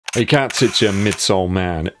Hey cats, it's your midsole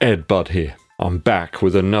man, EDDBUD here. I'm back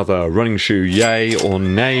with another running shoe yay or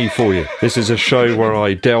nay for you. This is a show where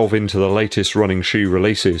I delve into the latest running shoe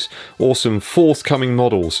releases, or some forthcoming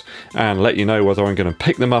models, and let you know whether I'm going to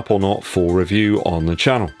pick them up or not for review on the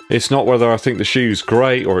channel. It's not whether I think the shoe's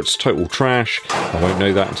great or it's total trash. I won't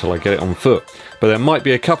know that until I get it on foot. But there might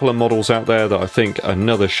be a couple of models out there that I think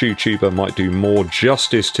another shoe tuber might do more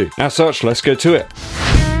justice to. As such, let's get to it.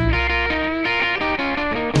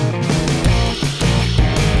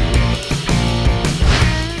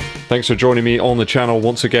 Thanks for joining me on the channel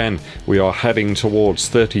once again. We are heading towards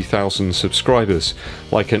 30,000 subscribers,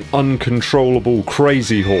 like an uncontrollable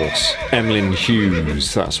crazy horse. Emlyn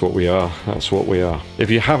Hughes, that's what we are, that's what we are. If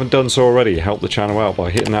you haven't done so already, help the channel out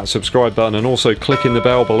by hitting that subscribe button and also clicking the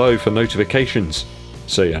bell below for notifications,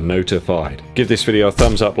 so you're notified. Give this video a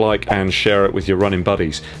thumbs up, like, and share it with your running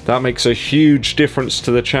buddies. That makes a huge difference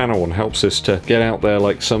to the channel and helps us to get out there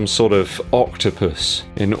like some sort of octopus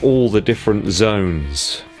in all the different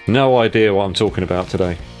zones. No idea what I'm talking about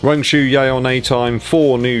today. Running shoe yay or nay time.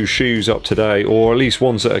 4 new shoes up today, or at least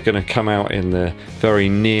ones that are going to come out in the very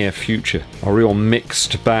near future. A real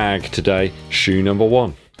mixed bag today. Shoe number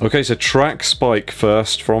 1. Okay, so track spike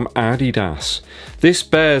first from Adidas. This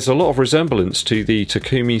bears a lot of resemblance to the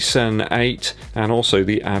Takumi Sen 8 and also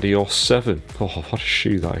the Adios 7. Oh, what a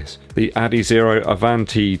shoe that is. The ADIDAS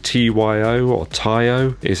Avanti TYO or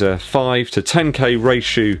TYO is a 5 to 10k race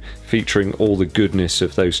shoe featuring all the goodness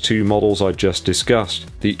of those 2 models I just discussed.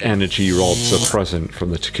 The energy rods are present from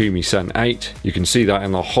the Takumi Sen 8. You can see that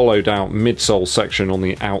in the hollowed out midsole section on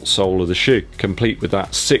the outsole of the shoe, complete with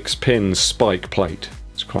that 6-pin spike plate.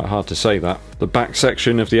 It's quite hard to say that. The back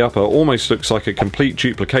section of the upper almost looks like a complete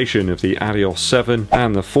duplication of the Adios 7,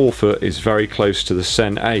 and the forefoot is very close to the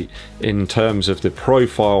Sen 8 in terms of the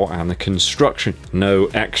profile and the construction. No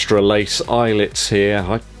extra lace eyelets here.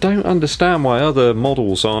 I don't understand why other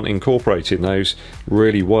models aren't incorporating those.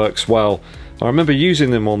 Really works well. I remember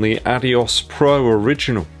using them on the Adios Pro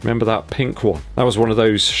Original. Remember that pink one? That was one of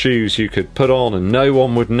those shoes you could put on and no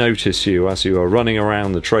one would notice you as you were running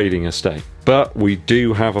around the trading estate. But we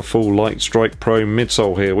do have a full Light Strike Pro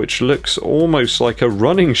midsole here, which looks almost like a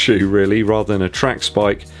running shoe really, rather than a track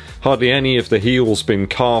spike. Hardly any of the heel's been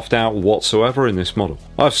carved out whatsoever in this model.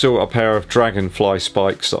 I've still got a pair of Dragonfly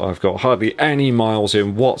spikes that I've got hardly any miles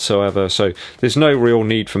in whatsoever, so there's no real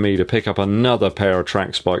need for me to pick up another pair of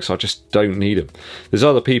track spikes. I just don't need them. There's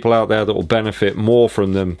other people out there that will benefit more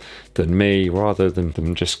from them than me, rather than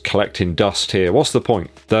them just collecting dust here. What's the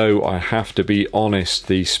point? Though I have to be honest,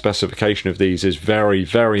 the specification of these is very,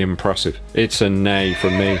 very impressive. It's a nay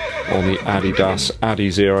from me on the ADIDAS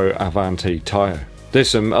ADIZERO AVANTI TYO. There's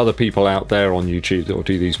some other people out there on YouTube that will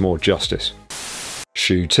do these more justice.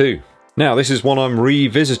 Shoe 2. Now this is one I'm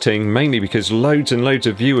revisiting mainly because loads and loads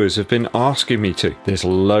of viewers have been asking me to. There's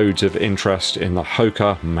loads of interest in the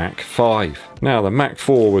HOKA Mach 5. Now the Mach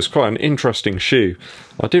 4 was quite an interesting shoe.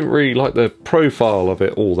 I didn't really like the profile of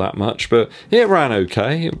it all that much, but it ran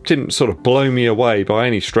okay. It didn't sort of blow me away by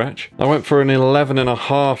any stretch. I went for an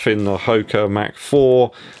 11.5 in the HOKA Mach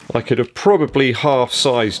 4. I could have probably half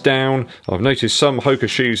sized down. I've noticed some HOKA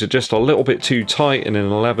shoes are just a little bit too tight in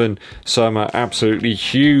an 11. Some are absolutely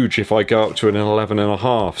huge if I go up to an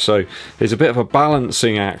 11.5. So there's a bit of a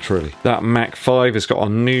balancing act really. That Mach 5 has got a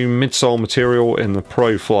new midsole material in the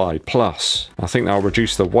Pro Fly Plus. I think that'll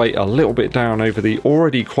reduce the weight a little bit down over the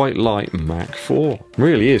already quite light Mach 4.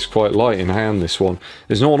 Really is quite light in hand, this one.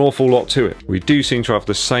 There's not an awful lot to it. We do seem to have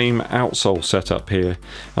the same outsole setup here,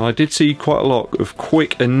 and I did see quite a lot of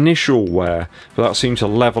quick initial wear, but that seemed to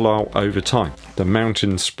level out over time. The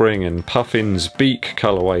Mountain Spring and Puffin's Beak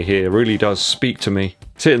colourway here really does speak to me.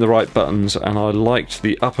 It's hitting the right buttons, and I liked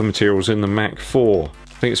the upper materials in the Mach 4.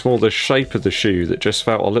 I think it's more the shape of the shoe that just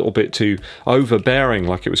felt a little bit too overbearing,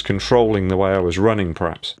 like it was controlling the way I was running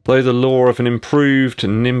perhaps. Though the lure of an improved,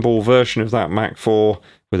 nimble version of that Mach 4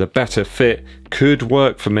 with a better fit could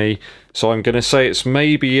work for me, so I'm going to say it's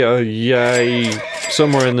maybe a yay,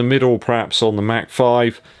 somewhere in the middle perhaps on the Mach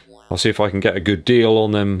 5. I'll see if I can get a good deal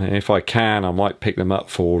on them, and if I can, I might pick them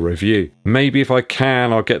up for review. Maybe if I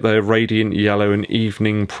can, I'll get the Radiant Yellow and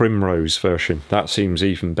Evening Primrose version. That seems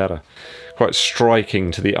even better. Quite striking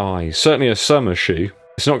to the eyes. Certainly a summer shoe.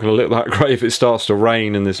 It's not going to look that great if it starts to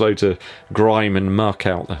rain and there's loads of grime and muck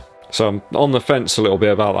out there. So I'm on the fence a little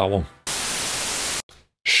bit about that one.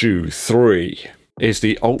 Shoe 3 is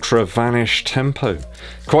the ALTRA VANISH Tempo.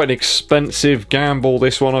 Quite an expensive gamble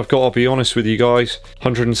this one, I've got to be honest with you guys.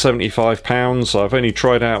 £175. I've only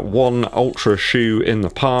tried out one Ultra shoe in the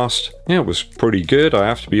past. Yeah, it was pretty good, I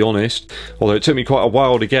have to be honest. Although it took me quite a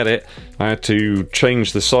while to get it. I had to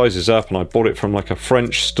change the sizes up, and I bought it from like a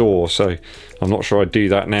French store, so I'm not sure I'd do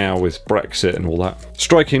that now with Brexit and all that.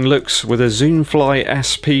 Striking looks with a Zoomfly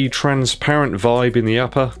SP transparent vibe in the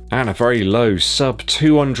upper, and a very low sub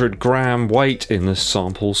 200 gram weight in the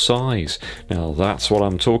sample size. Now that's what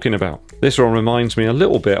I'm talking about. This one reminds me a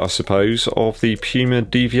little bit, I suppose, of the Puma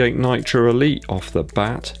Deviate Nitro Elite off the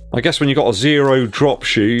bat. I guess when you've got a zero drop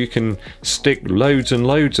shoe, you can stick loads and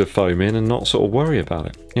loads of foam in and not sort of worry about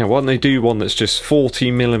it. Yeah, why don't they do one that's just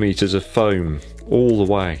 40mm of foam all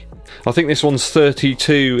the way? I think this one's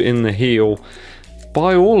 32 in the heel.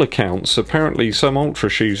 By all accounts, apparently some Ultra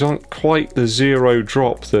shoes aren't quite the zero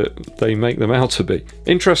drop that they make them out to be.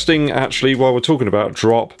 Interesting, actually, while we're talking about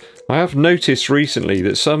drop, I have noticed recently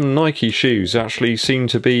that some Nike shoes actually seem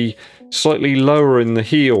to be slightly lower in the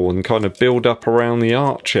heel and kind of build up around the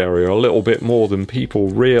arch area a little bit more than people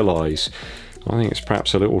realise. I think it's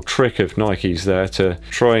perhaps a little trick of Nike's there to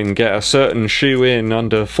try and get a certain shoe in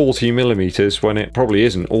under 40mm when it probably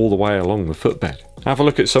isn't all the way along the footbed. Have a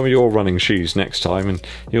look at some of your running shoes next time and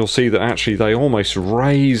you'll see that actually they almost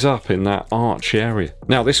raise up in that arch area.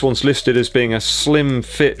 Now this one's listed as being a slim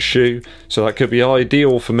fit shoe, so that could be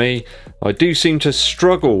ideal for me. I do seem to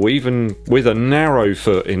struggle even with a narrow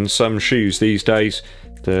foot in some shoes these days.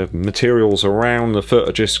 The materials around the foot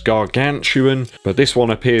are just gargantuan, but this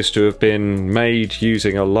one appears to have been made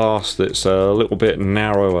using a last that's a little bit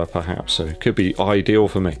narrower perhaps, so it could be ideal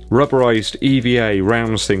for me. Rubberized EVA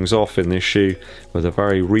rounds things off in this shoe with a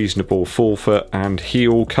very reasonable forefoot and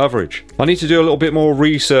heel coverage. I need to do a little bit more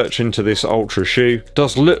research into this Ultra shoe. It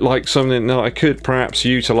does look like something that I could perhaps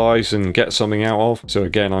utilise and get something out of, so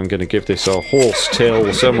again I'm going to give this a horse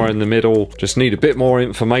till somewhere in the middle. Just need a bit more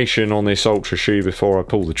information on this Ultra shoe before I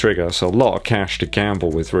pull the trigger, so a lot of cash to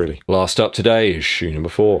gamble with really. Last up today is shoe number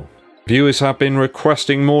 4. Viewers have been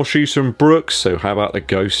requesting more shoes from Brooks, so how about the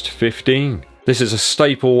Ghost 15? This is a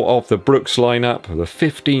staple of the Brooks lineup, the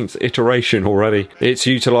 15th iteration already. It's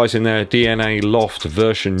utilising their DNA Loft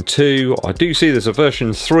version 2. I do see there's a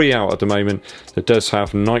version 3 out at the moment that does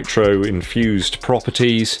have nitro infused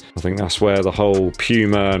properties. I think that's where the whole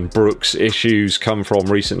Puma and Brooks issues come from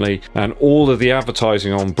recently, and all of the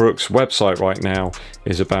advertising on Brooks' website right now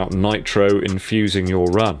is about nitro infusing your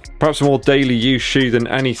run. Perhaps a more daily use shoe than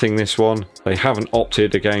anything, this one. They haven't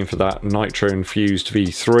opted again for that nitro infused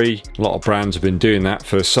V3. A lot of brands have been doing that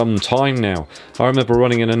for some time now. I remember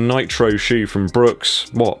running in a nitro shoe from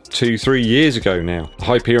Brooks, what, 2-3 years ago now.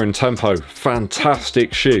 Hyperion Tempo,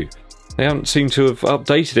 fantastic shoe. They haven't seemed to have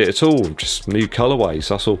updated it at all, just new colourways,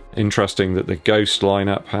 that's all. Interesting that the Ghost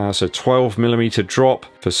lineup has a 12mm drop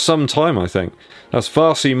for some time, I think. That's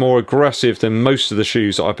vastly more aggressive than most of the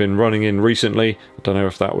shoes that I've been running in recently. I don't know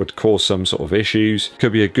if that would cause some sort of issues.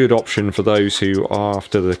 Could be a good option for those who are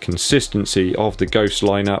after the consistency of the Ghost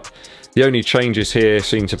lineup. The only changes here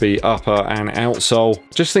seem to be upper and outsole.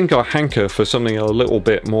 Just think I hanker for something a little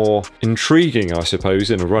bit more intriguing, I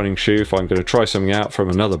suppose, in a running shoe if I'm going to try something out from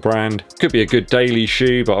another brand. Could be a good daily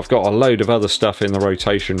shoe, but I've got a load of other stuff in the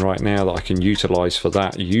rotation right now that I can utilise for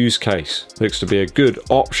that use case. Looks to be a good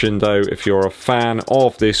option though if you're a fan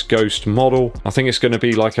of this Ghost model. I think it's going to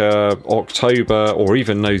be like a October or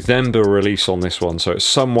even November release on this one, so it's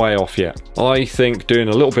some way off yet. I think doing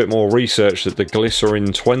a little bit more research that the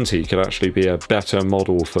Glycerin 20 could actually be a better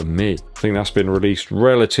model for me. I think that's been released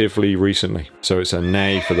relatively recently, so it's a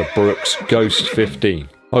nay for the Brooks Ghost 15.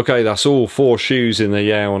 Okay, that's all 4 shoes in the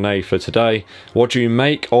yay or nay for today. What do you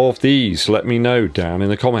make of these? Let me know down in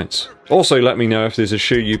the comments. Also let me know if there's a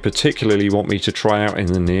shoe you particularly want me to try out in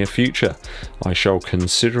the near future. I shall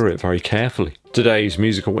consider it very carefully. Today's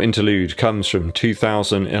musical interlude comes from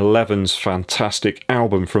 2011's fantastic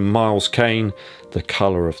album from Miles Kane, The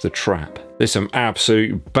Colour of the Trap. There's some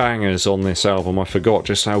absolute bangers on this album. I forgot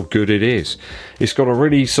just how good it is. It's got a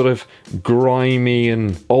really sort of grimy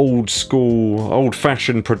and old school,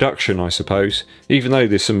 old-fashioned production, I suppose, even though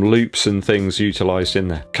there's some loops and things utilised in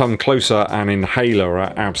there. Come Closer and Inhaler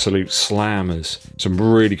are absolute slammers. Some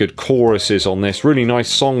really good choruses on this, really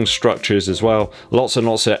nice song structures as well. Lots and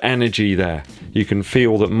lots of energy there. You can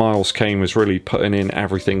feel that Miles Kane was really putting in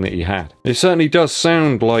everything that he had. It certainly does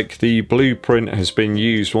sound like the blueprint has been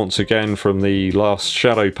used once again from the last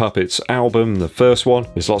Shadow Puppets album, the first one.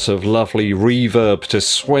 There's lots of lovely reverb to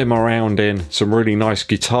swim around in. Some really nice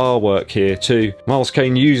guitar work here too. Miles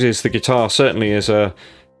Kane uses the guitar certainly as a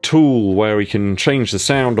tool where he can change the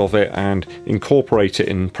sound of it and incorporate it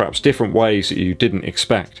in perhaps different ways that you didn't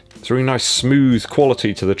expect. It's a really nice smooth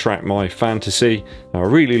quality to the track My Fantasy. Now, I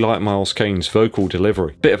really like Miles Kane's vocal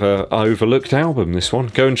delivery. Bit of a overlooked album, this one.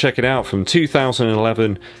 Go and check it out from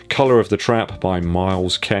 2011, Colour of the Trap by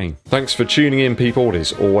Miles Kane. Thanks for tuning in, people. It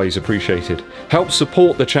is always appreciated. Help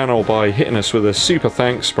support the channel by hitting us with a super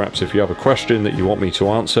thanks, perhaps if you have a question that you want me to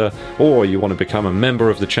answer, or you want to become a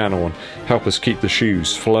member of the channel and help us keep the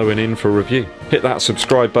shoes flowing in for review. Hit that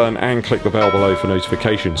subscribe button and click the bell below for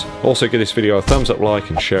notifications. Also give this video a thumbs up,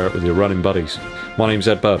 like, and share it with your running buddies. My name's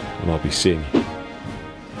EDDBUD, and I'll be seeing you